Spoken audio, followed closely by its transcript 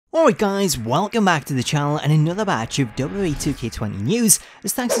Alright guys, welcome back to the channel and another batch of WWE 2K20 news.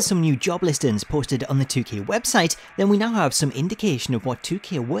 As thanks to some new job listings posted on the 2K website, then we now have some indication of what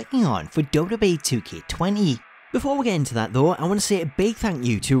 2K are working on for WWE 2K20. Before we get into that though, I want to say a big thank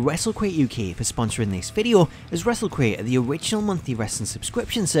you to WrestleCrate UK for sponsoring this video, as WrestleCrate are the original monthly wrestling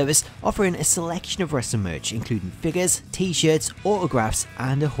subscription service offering a selection of wrestling merch including figures, t-shirts, autographs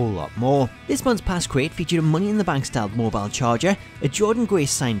and a whole lot more. This month's past crate featured a Money in the Bank style mobile charger, a Jordan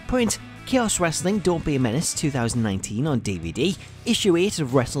Grace signed print, Chaos Wrestling Don't Be a Menace 2019 on DVD, issue 8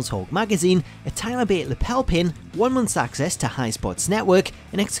 of Wrestle Talk magazine, a Tyler Bate lapel pin, 1 month's access to High Spots Network,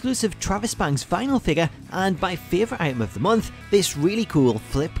 an exclusive Travis Banks vinyl figure, and my favourite item of the month, this really cool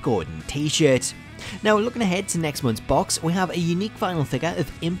Flip Gordon t-shirt. Now looking ahead to next month's box, we have a unique vinyl figure of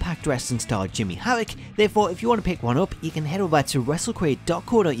Impact Wrestling star Jimmy Havoc. Therefore if you want to pick one up, you can head over to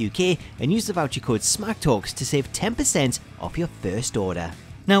wrestlecrate.co.uk and use the voucher code SmackTalks to save 10% off your first order.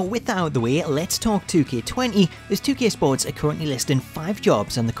 Now with that out of the way, let's talk 2K20, as 2K Sports are currently listing 5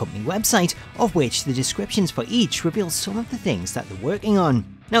 jobs on the company website, of which the descriptions for each reveal some of the things that they're working on.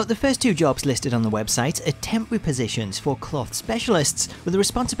 Now the first 2 jobs listed on the website are temporary positions for cloth specialists, with the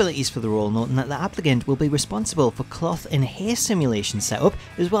responsibilities for the role noting that the applicant will be responsible for cloth and hair simulation setup,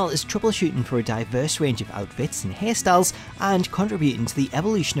 as well as troubleshooting for a diverse range of outfits and hairstyles, and contributing to the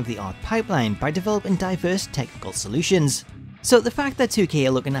evolution of the art pipeline by developing diverse technical solutions. So the fact that 2K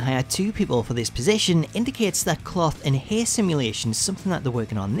are looking to hire 2 people for this position indicates that cloth and hair simulation is something that they're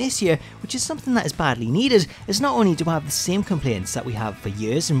working on this year, which is something that is badly needed, as not only do we have the same complaints that we have for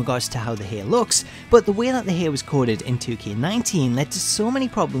years in regards to how the hair looks, but the way that the hair was coded in 2K19 led to so many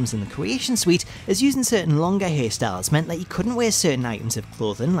problems in the creation suite, as using certain longer hairstyles meant that you couldn't wear certain items of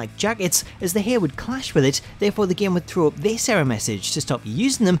clothing like jackets, as the hair would clash with it. Therefore the game would throw up this error message to stop you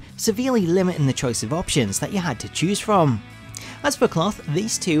using them, severely limiting the choice of options that you had to choose from. As for cloth,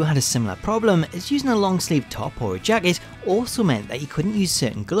 these 2 had a similar problem, as using a long sleeve top or a jacket also meant that you couldn't use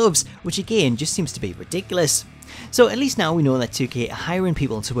certain gloves, which again just seems to be ridiculous. So at least now we know that 2K are hiring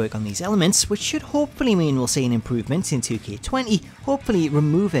people to work on these elements, which should hopefully mean we'll see an improvement in 2K20, hopefully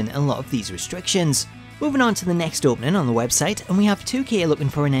removing a lot of these restrictions. Moving on to the next opening on the website, and we have 2K looking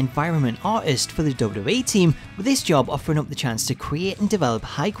for an environment artist for the WWE team, with this job offering up the chance to create and develop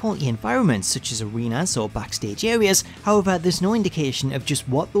high quality environments such as arenas or backstage areas. However, there's no indication of just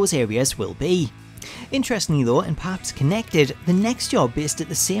what those areas will be. Interestingly though, and perhaps connected, the next job based at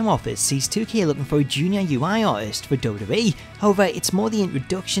the same office sees 2K looking for a junior UI artist for WWE. However, it's more the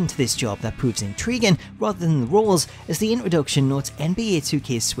introduction to this job that proves intriguing rather than the roles, as the introduction notes NBA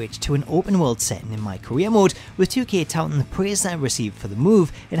 2K's switch to an open world setting in My Career mode, with 2K touting the praise that it received for the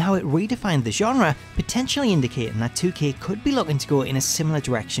move and how it redefined the genre, potentially indicating that 2K could be looking to go in a similar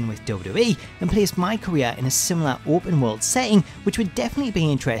direction with WWE and place My Career in a similar open world setting, which would definitely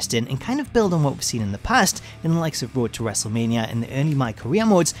be interesting and kind of build on what we've seen in the past in the likes of Road to WrestleMania and the early My Career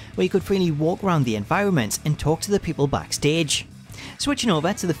modes, where you could freely walk around the environment and talk to the people backstage. Switching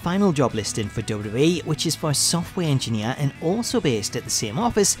over to the final job listing for WWE, which is for a software engineer and also based at the same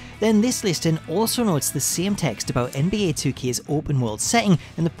office, then this listing also notes the same text about NBA 2K's open world setting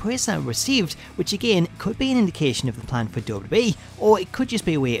and the praise that it received, which again could be an indication of the plan for WWE, or it could just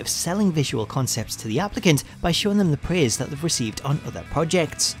be a way of selling visual concepts to the applicant by showing them the praise that they've received on other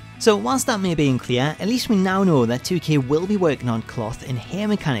projects. So whilst that may be unclear, at least we now know that 2K will be working on cloth and hair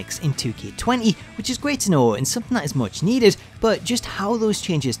mechanics in 2K20, which is great to know and something that is much needed, but just how those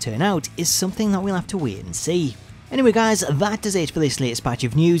changes turn out is something that we'll have to wait and see. Anyway guys, that does it for this latest batch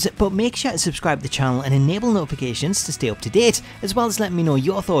of news, but make sure to subscribe to the channel and enable notifications to stay up to date, as well as let me know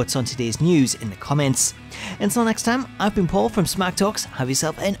your thoughts on today's news in the comments. Until next time, I've been Paul from SmackTalks, have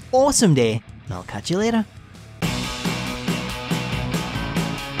yourself an awesome day, and I'll catch you later.